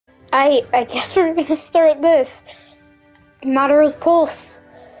I guess we're gonna start this. Madora's Pulse.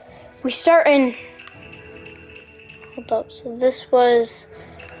 We start in... Hold up, so this was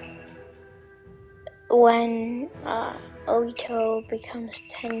when Obito becomes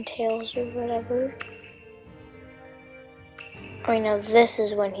 10 Tails or whatever. Oh, no, this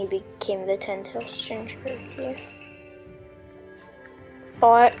is when he became the 10 Tails Ginger with you.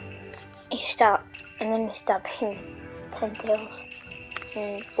 But he stopped, and then he stopped being 10 Tails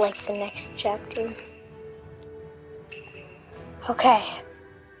in like the next chapter. Okay.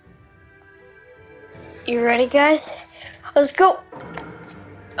 You ready, guys? Let's go!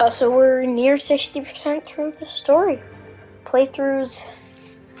 So we're near 60% through the story. Playthroughs,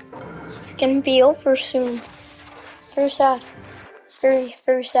 it's gonna be over soon. Very sad. Very,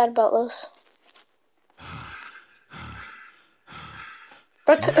 very sad about this.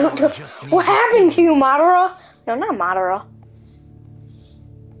 But what happened to you, Madara? No, not Madara.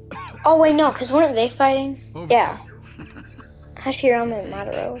 Oh wait, no, because weren't they fighting? Yeah. Hashirama and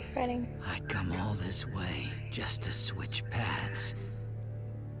Madara were fighting. I'd come all this way just to switch paths.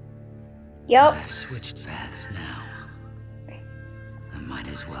 Yup. But I've switched paths now. I might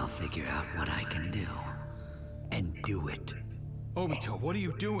as well figure out what I can do. And do it. Obito, what are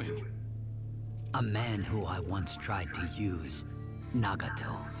you doing? A man who I once tried to use,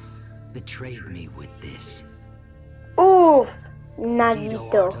 Nagato, betrayed me with this. Oof! Guido Art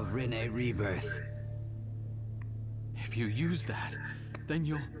Nagito. of Rinne Rebirth. If you use that, then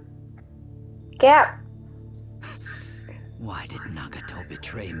you'll... Gap. Why did Nagato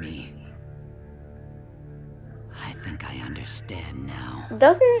betray me? I think I understand now.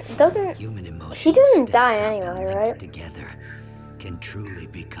 Doesn't Human emotions he doesn't stacked die up anyway, and linked right? together can truly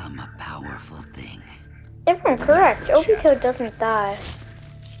become a powerful thing. If I'm correct, Obito doesn't die.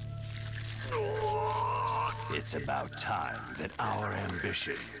 It's about time that our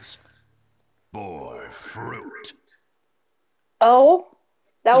ambitions bore fruit. Oh?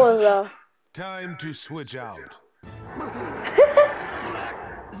 That was Time to switch out.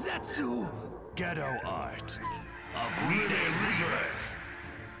 Zetsu, Ghetto Art of Rinne Rebirth.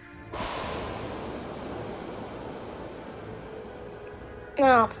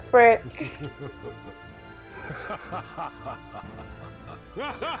 Oh, frick.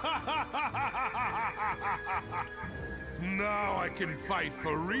 Now I can fight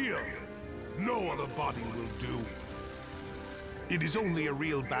for real. No other body will do. It is only a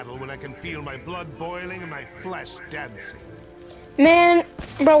real battle when I can feel my blood boiling and my flesh dancing. Man,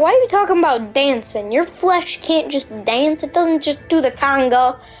 bro, why are you talking about dancing? Your flesh can't just dance. It doesn't just do the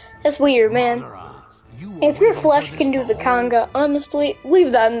conga. That's weird, man. If your flesh can do the conga, honestly,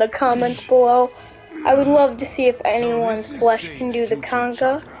 leave that in the comments below. I would love to see if anyone's flesh can do the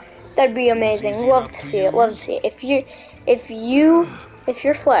conga. That'd be amazing. Love to see it. Love to see it. If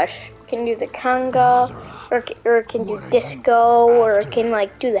your flesh can do the conga, or can do disco, or can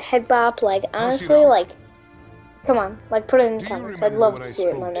like do the head bop, like honestly, like, come on, like put it in the comments. I'd love to see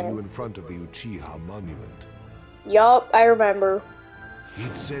it, my man. In front of the Uchiha monument. Yup, I remember.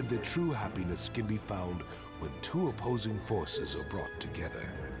 He'd said that true happiness can be found when two opposing forces are brought together.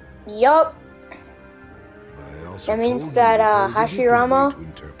 Yup. But I also That means told that you there's a different Hashirama, way to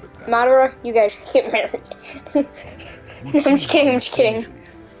interpret that. Madara, you guys should get married. I'm just kidding, I'm just kidding.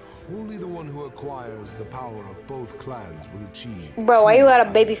 Only the one who acquires the power of both clans will achieve. Bro, why you true got a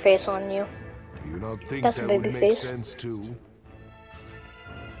baby happiness. face on you? Do you not think That's a that baby would make face. sense too?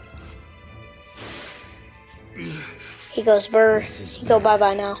 He goes, brr. He go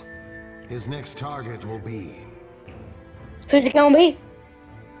bye-bye now. His next target will be... Who's it gonna be?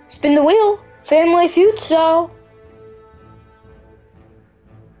 Spin the wheel. Family Feud style.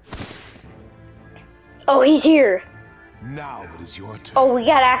 Oh, he's here. Now it is your turn. Oh, we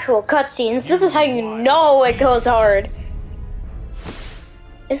got actual cutscenes. This is how you know it goes hard.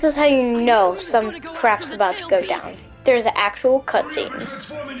 This is how you know some crap's about to go down. There's the actual cutscenes.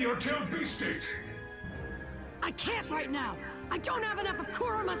 Transform into your tail beast state. I can't right now. I don't have enough of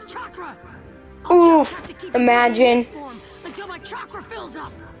Kurama's chakra. I'll just have to keep imagine. using this form until my chakra fills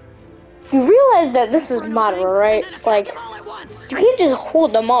up. You realize that this is Madara, right? Like, you can't just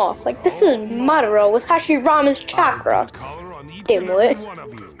hold them off. Like, this is Madara with Hashirama's chakra. Dimwit.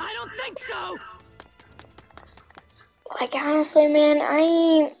 I don't think so. Like, honestly, man,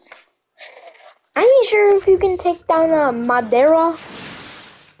 I ain't sure if you can take down Madara.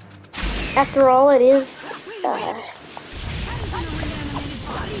 After all, it is.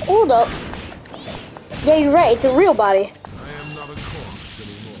 Hold up. Yeah, you're right. It's a real body. I am not a corpse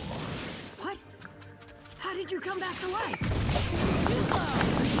anymore. What? How did you come back to life?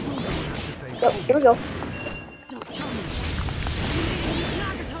 Yep, here we go. Don't tell me. You use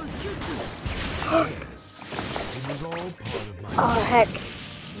Nagato's Yes, it was all part of my Oh, heck.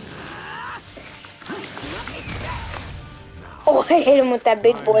 Oh, I hit him with that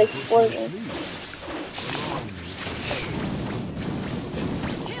big boy explosion.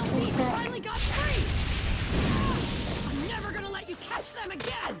 Tailbeast finally got free! I'm never gonna let you catch them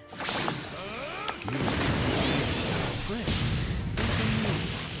again!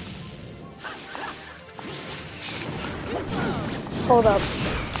 Hold up.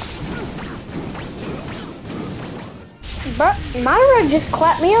 But Myra just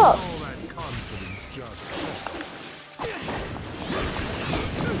clapped me up. all that confidence just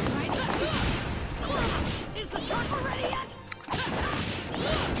Is the chopper ready yet?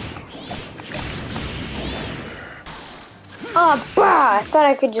 Oh, bah! I thought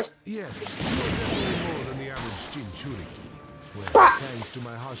I could just. yes, you're definitely more than the average Jinchuriki. Well, Bah! thanks to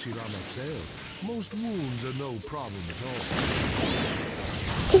my Hashirama cells, most wounds are no problem at all.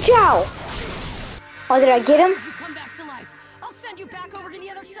 Ciao! Oh, did I get him? If you come back to life, I'll send you back over to the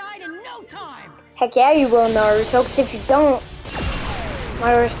other side in no time! Heck yeah, you will, Naruto, because if you don't,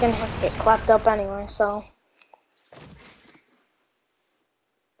 Myra's gonna have to get clapped up anyway, so.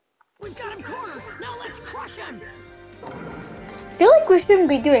 We've got him cornered! Now let's crush him! I feel like we shouldn't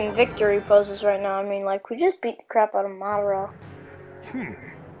be doing victory poses right now. I mean, like, we just beat the crap out of Madara.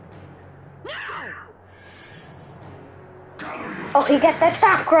 Now! Oh, he got the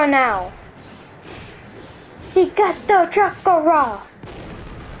chakra now! He got the chakra!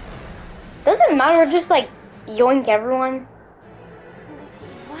 Doesn't Madara just, like, yoink everyone?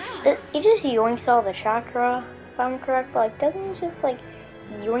 Wow! He just yoinks all the chakra, if I'm correct. Like, doesn't he just, like,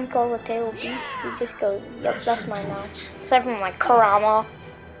 yoink all the tail beasts? He just goes, yep, that's mine now. Aside from, like, Kurama.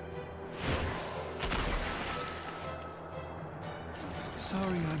 Sorry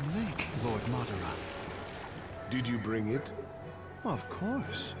I'm late, Lord Madara. Did you bring it? Of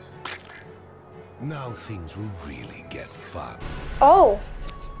course. Now things will really get fun. Oh!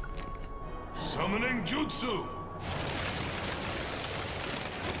 Summoning Jutsu!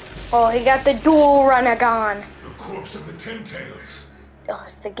 Oh, he got the dual Renegon. The corpse of the Ten Tails. Oh,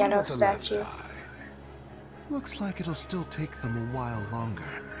 it's the What Ghetto about the left statue. eye? Looks like it'll still take them a while longer.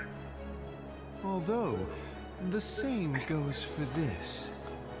 Although, the same goes for this.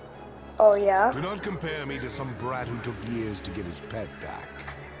 Oh, yeah? Do not compare me to some brat who took years to get his pet back.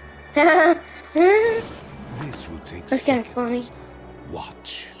 This will take That's kind of seconds. funny.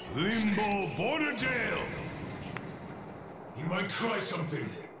 Watch. Limbo Border Jail! You might try something.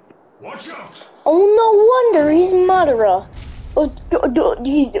 Watch out! Oh, no wonder he's Madara.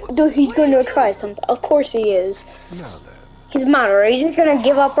 Oh, he's gonna try something. Of course he is. Now then. He's Madara. He's just gonna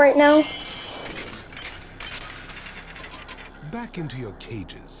give up right now. Back into your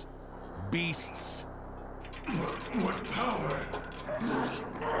cages. Beasts. What power?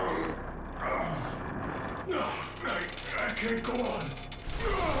 I can't go on.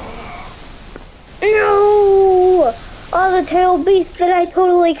 No! All the tail beasts that I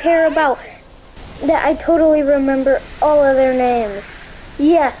totally care about. That I totally remember all of their names.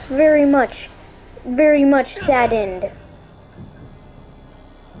 Yes, very much saddened.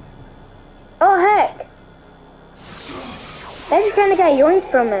 Oh, heck! That just kinda got yoinked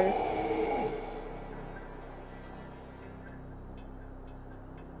from him.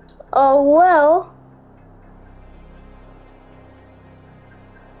 Oh, well.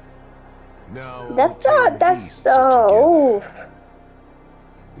 Now That's, all ten that's, beasts are together. oof.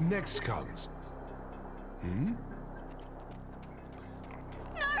 Next comes.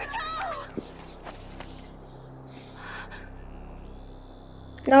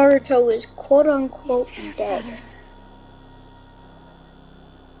 Naruto is quote-unquote dead.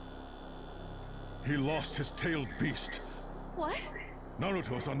 He lost his tailed beast. What?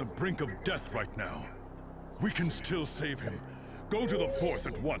 Naruto's on the brink of death right now. We can still save him. Go to the fourth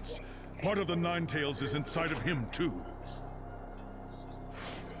at once. Part of the Nine Tails is inside of him, too.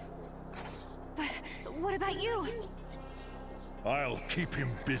 But what about you? I'll keep him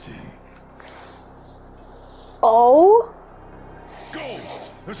busy. Oh? Go!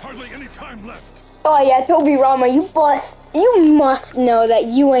 There's hardly any time left. Oh yeah, Tobirama, you must know that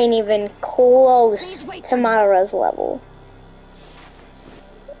you ain't even close to Madara's level.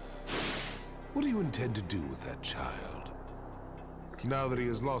 What do you intend to do with that child? Now that he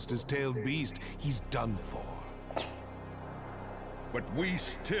has lost his tailed beast, he's done for. But we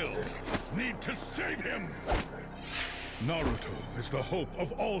still need to save him! Naruto is the hope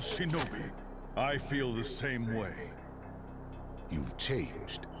of all shinobi. I feel the same way. You've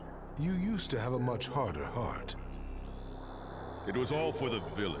changed. You used to have a much harder heart. It was all for the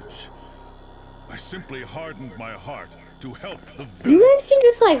village. I simply hardened my heart to help the You village. guys can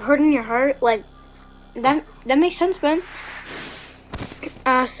just like harden your heart like that makes sense, man.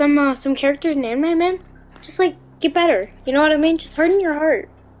 Some characters in anime, man, just like get better. You know what I mean? Just harden your heart,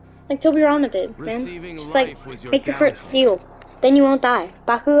 like Tobirama did, man. Just like make your heart steel, then you won't die.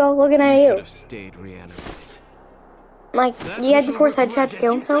 Bakugo, looking at you. Should have stayed reanimated. Like he had the foresight, tried to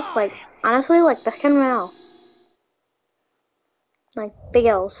kill himself. Like honestly, like that's kind of an L. Like big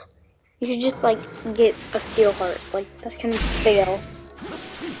L's. You should just like get a steel heart. Like that's kind of big L.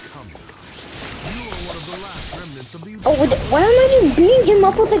 Oh, why am I just beating him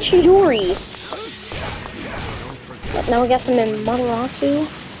up with a Chidori? But now we got some in Madaratu.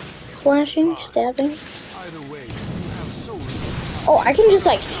 Slashing, stabbing. Oh, I can just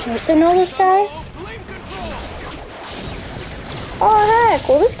like Susanoo this guy? Oh heck,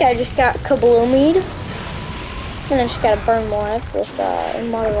 well this guy just got kabloomied. And then just gotta burn more up with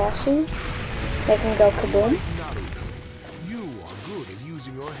Madaratu. Make him go kaboom. You are good at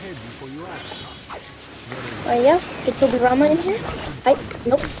using your head before you act. Yeah, get Tobirama in here.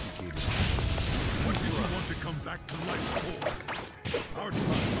 Nope.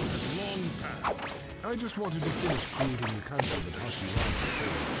 I just wanted to finish creating the council that Hashirama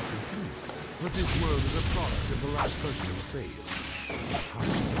failed. But this world is a product of the last person who failed.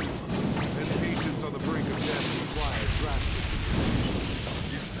 And patience on the brink of death require drastic.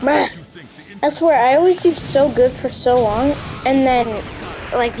 I swear, I always do so good for so long, and then,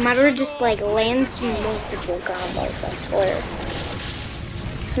 like, Madara just, like, lands multiple combos, I swear.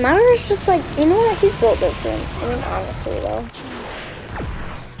 So Madara's just like, you know what, he's built different. I mean, honestly, though.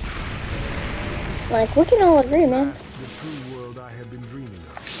 Like, we can all agree, man. That's the true world I have been dreaming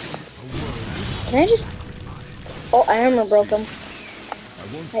of. Can I just... Oh, I armor broke him. I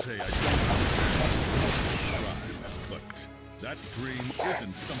won't say I don't describe, but that dream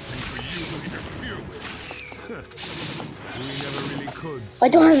isn't something for you to interfere with. We never really could. I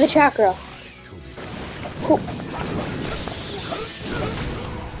don't have the chakra. Cool.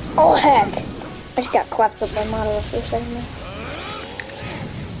 Oh heck! I just got clapped up by Madara for a second there.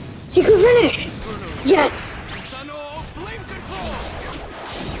 Secret finish! Yes!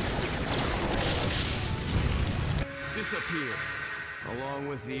 Disappear, along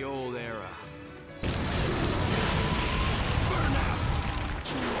with the old era.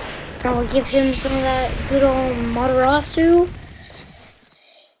 I'll give him some of that good old Madarasu.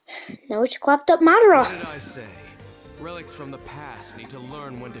 Now we just clapped up Madara. What did I say? Relics from the past need to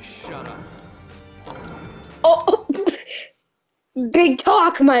learn when to shut up. Oh! Big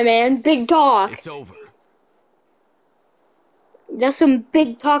talk, my man. Big talk. It's over. That's some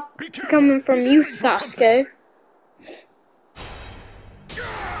big talk coming from you, Sasuke.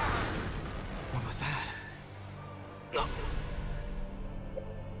 What was that?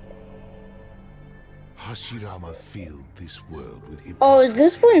 Hashirama filled this world with hypnosis. Oh, is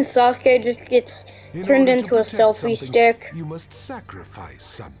this when Sasuke just gets turned into a selfie stick? You must sacrifice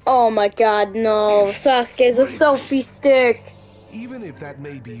something. Oh my god, no. Sasuke's a selfie stick. Even if that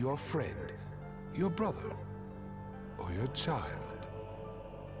may be your friend, your brother, or your child.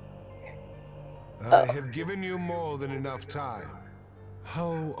 I have given you more than enough time.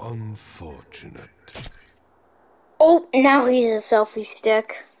 How unfortunate. Oh, now he's a selfie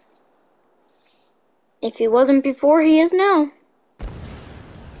stick. If he wasn't before, he is now.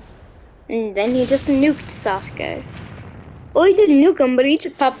 And then he just nuked Sasuke. Well, he didn't nuke him, but he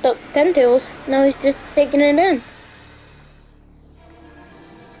just popped up 10 tails. Now he's just taking it in.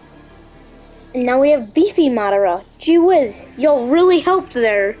 And now we have Beefy Madara. Gee whiz, y'all really helped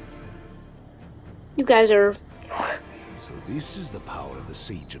there. You guys are... So this is the power of the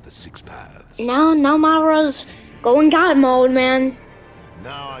Sage of the Six Paths. Now Madara's going God mode, man.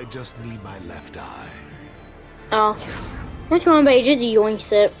 Now I just need my left eye. Oh. Which one, but he just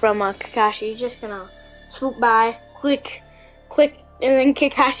yoinks it from Kakashi. Just gonna swoop by, click, and then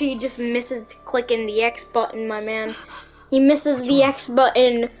Kakashi just misses clicking the X button, my man. He misses the X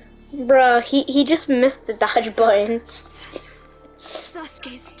button. Bruh, he just missed the dodge button.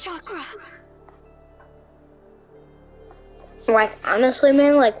 Sasuke's chakra. Like, honestly,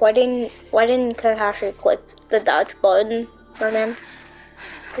 man, like, why didn't Kakashi click the dodge button for him?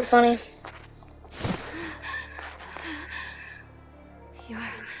 Pretty funny. You're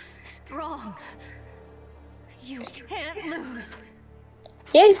strong. You can't lose.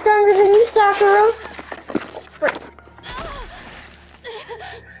 Yeah, he's stronger than you, Sakura.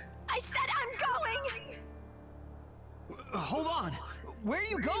 I said I'm going! Hold on. Where are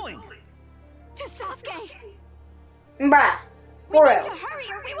you going? To Sasuke! Bruh. We For need real. to hurry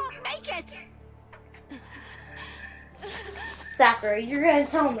or we won't make it! Sakura, you're gonna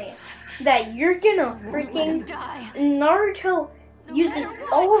tell me that you're gonna freaking Die. Naruto uses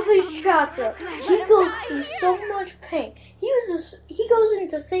all of his chakra. He goes through so much pain. He goes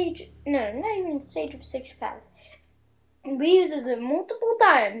into Sage, no, not even Sage of Six Paths. He uses it multiple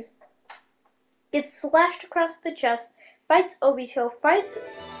times. Gets slashed across the chest, fights Obito, fights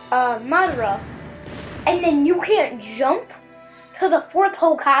Madara, and then you can't jump to the fourth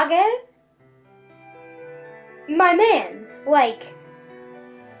Hokage? My man's, like,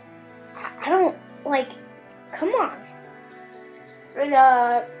 I don't, like, come on. But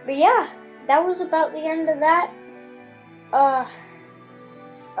yeah, that was about the end of that.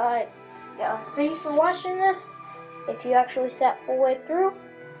 Thanks for watching this, if you actually sat full way through.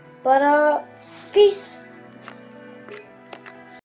 But, peace.